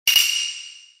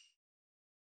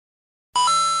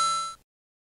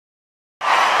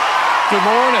Good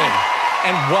morning,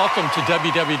 and welcome to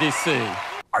WWDC.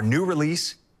 Our new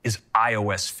release is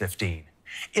iOS15.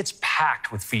 It's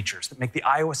packed with features that make the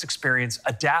iOS experience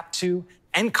adapt to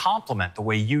and complement the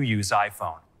way you use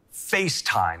iPhone.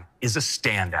 FaceTime is a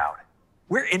standout.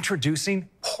 We're introducing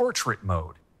Portrait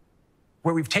Mode,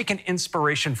 where we've taken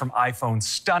inspiration from iPhone's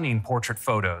stunning portrait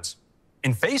photos.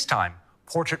 In FaceTime,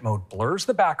 Portrait Mode blurs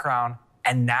the background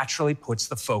and naturally puts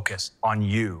the focus on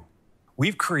you.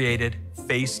 We've created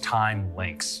FaceTime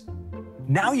links.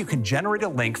 Now you can generate a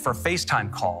link for a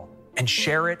FaceTime call and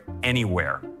share it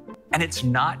anywhere. And it's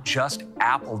not just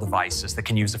Apple devices that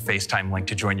can use a FaceTime link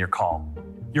to join your call.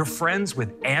 Your friends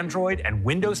with Android and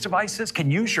Windows devices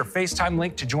can use your FaceTime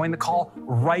link to join the call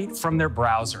right from their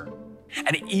browser.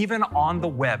 And even on the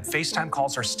web, FaceTime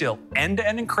calls are still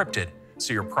end-to-end encrypted,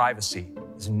 so your privacy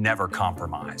is never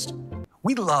compromised.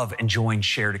 We love enjoying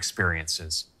shared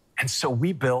experiences, and so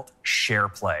we built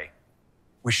SharePlay.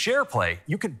 With SharePlay,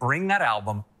 you could bring that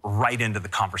album right into the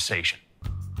conversation.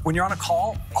 When you're on a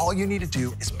call, all you need to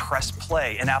do is press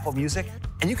play in Apple Music,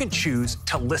 and you can choose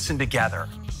to listen together.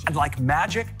 And like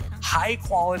magic,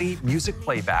 high-quality music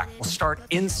playback will start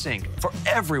in sync for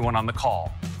everyone on the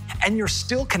call. And you're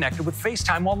still connected with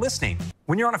FaceTime while listening.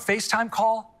 When you're on a FaceTime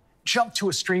call, jump to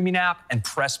a streaming app and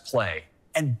press play.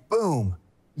 And boom,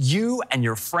 you and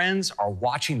your friends are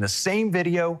watching the same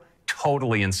video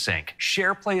totally in sync.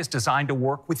 SharePlay is designed to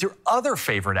work with your other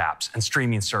favorite apps and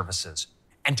streaming services.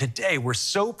 And today, we're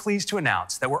so pleased to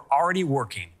announce that we're already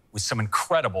working with some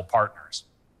incredible partners.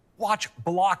 Watch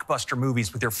blockbuster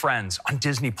movies with your friends on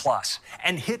Disney Plus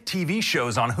and hit TV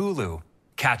shows on Hulu.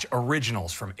 Catch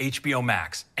originals from HBO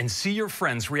Max and see your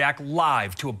friends react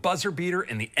live to a buzzer beater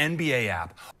in the NBA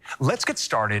app. Let's get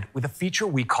started with a feature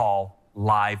we call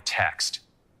Live Text.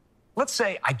 Let's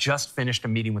say I just finished a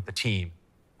meeting with the team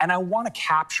and I want to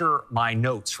capture my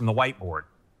notes from the whiteboard.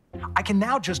 I can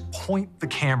now just point the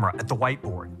camera at the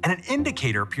whiteboard, and an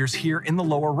indicator appears here in the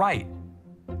lower right.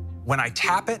 When I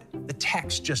tap it, the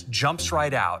text just jumps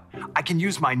right out. I can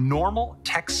use my normal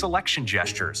text selection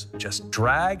gestures, just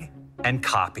drag and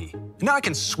copy. Now I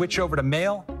can switch over to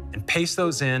Mail and paste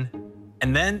those in,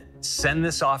 and then send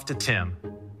this off to Tim.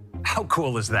 How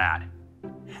cool is that?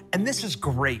 And this is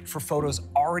great for photos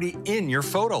already in your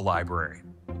photo library.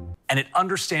 And it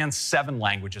understands 7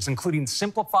 languages, including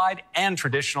simplified and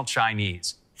traditional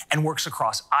Chinese, and works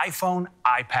across iPhone,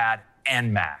 iPad,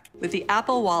 and Mac. With the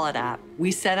Apple Wallet app,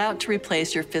 we set out to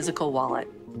replace your physical wallet.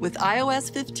 With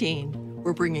iOS 15,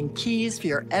 we're bringing keys for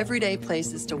your everyday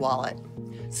places to wallet.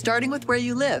 Starting with where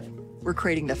you live, we're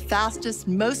creating the fastest,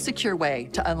 most secure way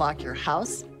to unlock your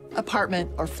house,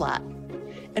 apartment, or flat.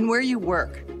 And where you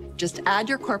work, just add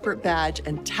your corporate badge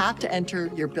and tap to enter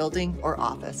your building or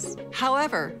office.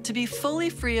 However, to be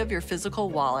fully free of your physical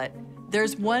wallet,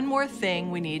 there's one more thing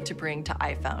we need to bring to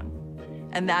iPhone,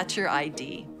 and that's your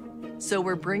ID. So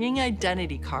we're bringing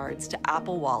identity cards to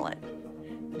Apple Wallet.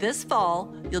 This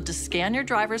fall, you'll just scan your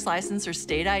driver's license or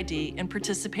state ID in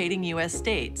participating US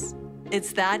states.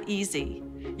 It's that easy.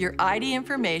 Your ID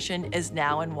information is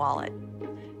now in Wallet,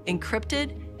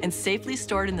 encrypted and safely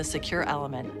stored in the secure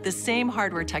element, the same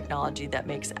hardware technology that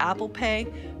makes Apple Pay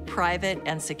private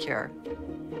and secure.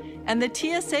 And the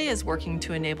TSA is working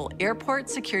to enable airport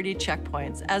security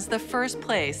checkpoints as the first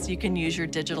place you can use your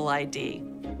digital ID.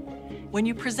 When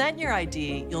you present your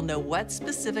ID, you'll know what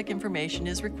specific information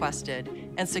is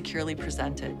requested and securely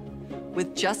presented.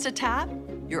 With just a tap,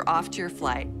 you're off to your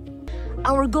flight.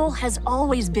 Our goal has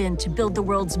always been to build the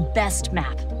world's best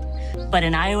map. But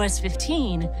in iOS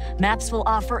 15, Maps will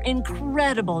offer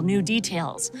incredible new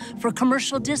details for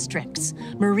commercial districts,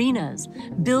 marinas,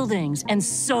 buildings, and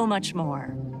so much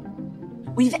more.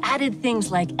 We've added things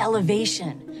like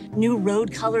elevation, new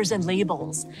road colors and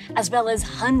labels, as well as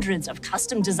hundreds of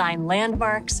custom-designed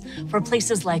landmarks for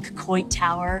places like Coit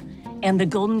Tower and the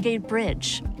Golden Gate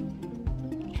Bridge.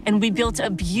 And we built a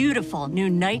beautiful new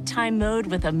nighttime mode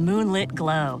with a moonlit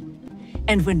glow.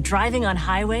 And when driving on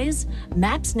highways,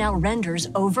 Maps now renders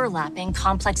overlapping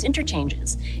complex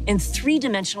interchanges in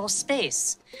 3-dimensional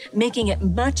space, making it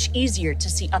much easier to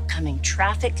see upcoming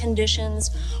traffic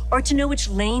conditions or to know which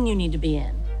lane you need to be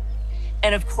in.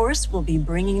 And of course, we'll be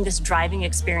bringing this driving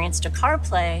experience to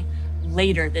CarPlay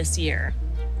later this year.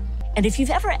 And if you've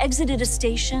ever exited a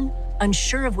station,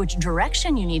 unsure of which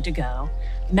direction you need to go,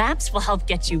 Maps will help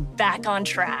get you back on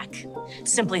track.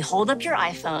 Simply hold up your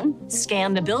iPhone,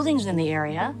 scan the buildings in the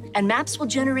area, and Maps will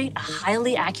generate a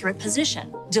highly accurate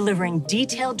position, delivering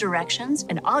detailed directions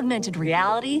and augmented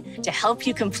reality to help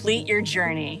you complete your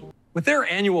journey. With their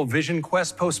annual Vision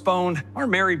Quest postponed, our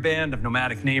merry band of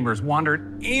nomadic neighbors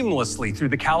wandered aimlessly through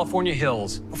the California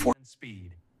hills before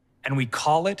speed. And we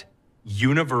call it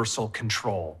universal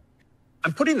control.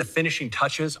 I'm putting the finishing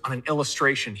touches on an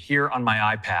illustration here on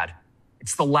my iPad.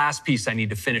 It's the last piece I need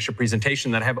to finish a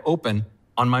presentation that I have open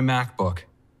on my MacBook.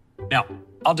 Now,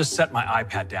 I'll just set my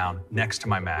iPad down next to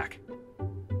my Mac.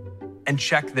 And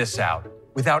check this out.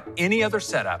 Without any other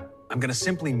setup, I'm going to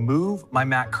simply move my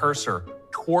Mac cursor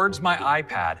towards my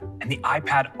iPad, and the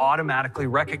iPad automatically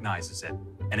recognizes it.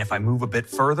 And if I move a bit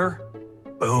further,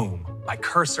 boom, my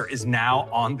cursor is now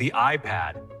on the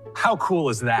iPad. How cool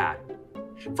is that?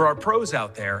 For our pros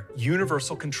out there,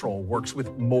 universal control works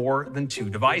with more than 2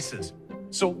 devices.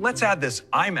 So let's add this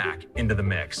iMac into the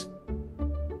mix.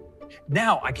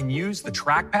 Now I can use the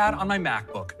trackpad on my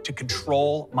MacBook to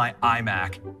control my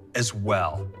iMac as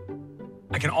well.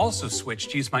 I can also switch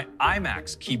to use my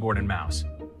iMac's keyboard and mouse.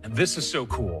 And this is so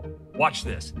cool. Watch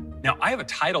this. Now I have a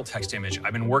title text image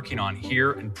I've been working on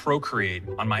here in Procreate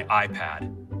on my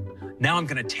iPad. Now I'm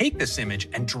going to take this image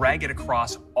and drag it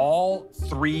across all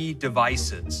 3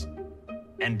 devices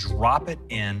and drop it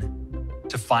in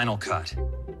to Final Cut.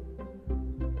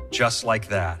 Just like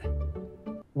that.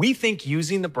 We think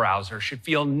using the browser should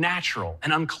feel natural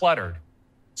and uncluttered,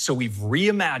 so we've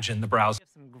reimagined the browser.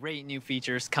 We have some great new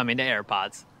features coming to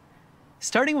AirPods.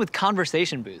 Starting with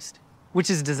Conversation Boost, which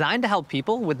is designed to help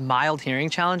people with mild hearing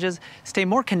challenges stay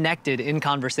more connected in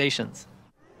conversations.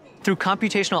 Through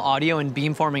computational audio and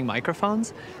beamforming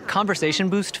microphones, Conversation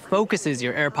Boost focuses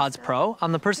your AirPods Pro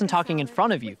on the person talking in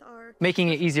front of you, making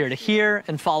it easier to hear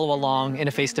and follow along in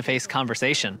a face-to-face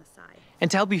conversation. And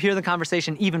to help you hear the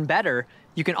conversation even better,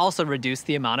 you can also reduce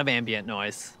the amount of ambient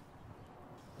noise.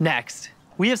 Next,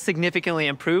 we have significantly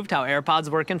improved how AirPods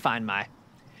work in Find My.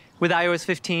 With iOS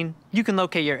 15, you can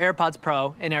locate your AirPods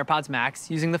Pro and AirPods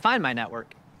Max using the Find My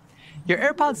network. Your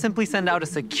AirPods simply send out a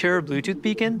secure Bluetooth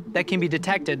beacon that can be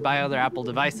detected by other Apple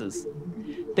devices.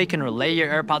 They can relay your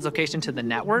AirPods location to the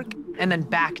network and then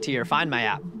back to your Find My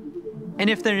app.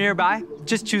 And if they're nearby,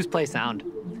 just choose Play Sound.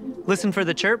 Listen for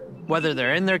the chirp, whether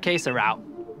they're in their case or out.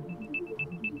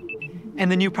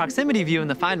 And the new proximity view in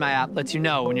the Find My app lets you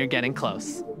know when you're getting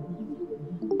close.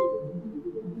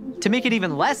 To make it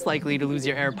even less likely to lose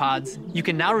your AirPods, you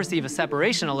can now receive a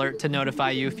separation alert to notify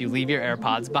you if you leave your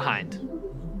AirPods behind.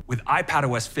 With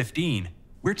iPadOS 15,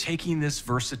 we're taking this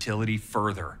versatility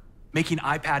further, making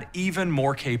iPad even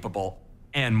more capable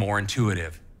and more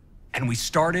intuitive. And we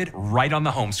started right on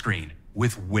the home screen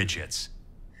with Widgets.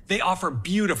 They offer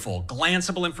beautiful,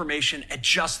 glanceable information at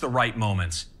just the right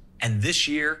moments. And this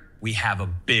year, we have a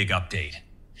big update.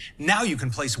 Now you can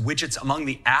place widgets among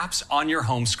the apps on your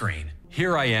home screen.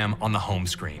 Here I am on the home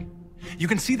screen. You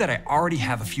can see that I already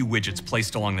have a few widgets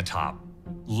placed along the top.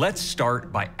 Let's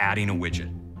start by adding a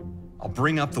widget. I'll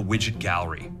bring up the widget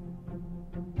gallery.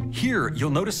 Here, you'll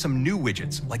notice some new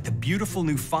widgets, like the beautiful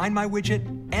new Find My widget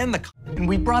and the... And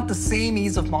we brought the same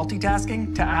ease of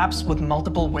multitasking to apps with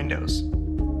multiple windows.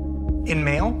 In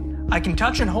Mail, I can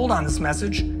touch and hold on this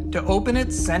message to open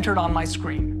it centered on my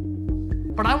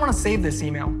screen. But I want to save this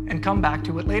email and come back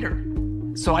to it later.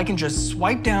 So I can just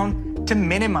swipe down to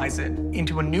minimize it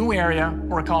into a new area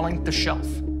we're calling the shelf.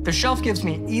 The shelf gives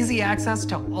me easy access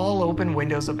to all open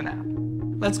windows of an app.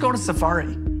 Let's go to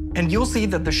Safari, and you'll see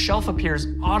that the shelf appears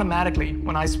automatically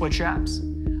when I switch apps.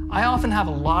 I often have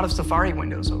a lot of Safari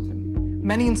windows open,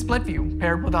 many in split view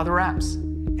paired with other apps.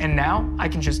 And now I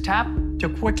can just tap to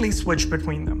quickly switch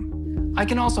between them. I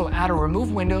can also add or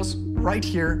remove windows right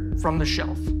here from the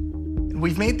shelf.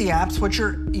 We've made the app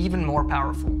switcher even more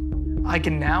powerful. I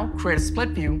can now create a split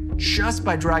view just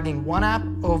by dragging one app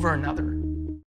over another.